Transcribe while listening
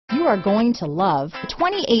you are going to love the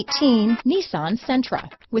 2018 Nissan Sentra.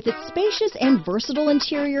 With its spacious and versatile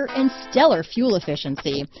interior and stellar fuel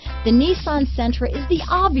efficiency, the Nissan Sentra is the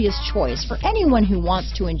obvious choice for anyone who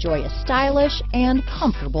wants to enjoy a stylish and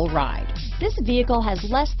comfortable ride. This vehicle has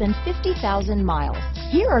less than 50,000 miles.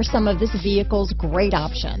 Here are some of this vehicle's great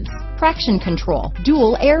options: traction control,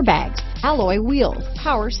 dual airbags, alloy wheels,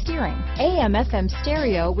 power steering, AM/FM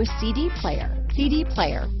stereo with CD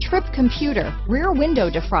player, trip computer, rear window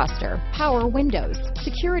defroster, power windows,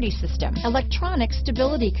 security system, electronic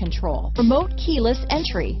stability control, remote keyless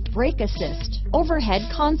entry, brake assist, overhead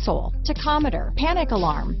console, tachometer, panic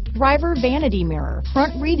alarm, driver vanity mirror,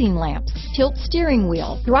 front reading lamps, tilt steering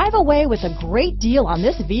wheel. Drive away with a great deal on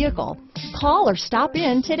this vehicle. Call or stop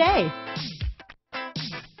in today.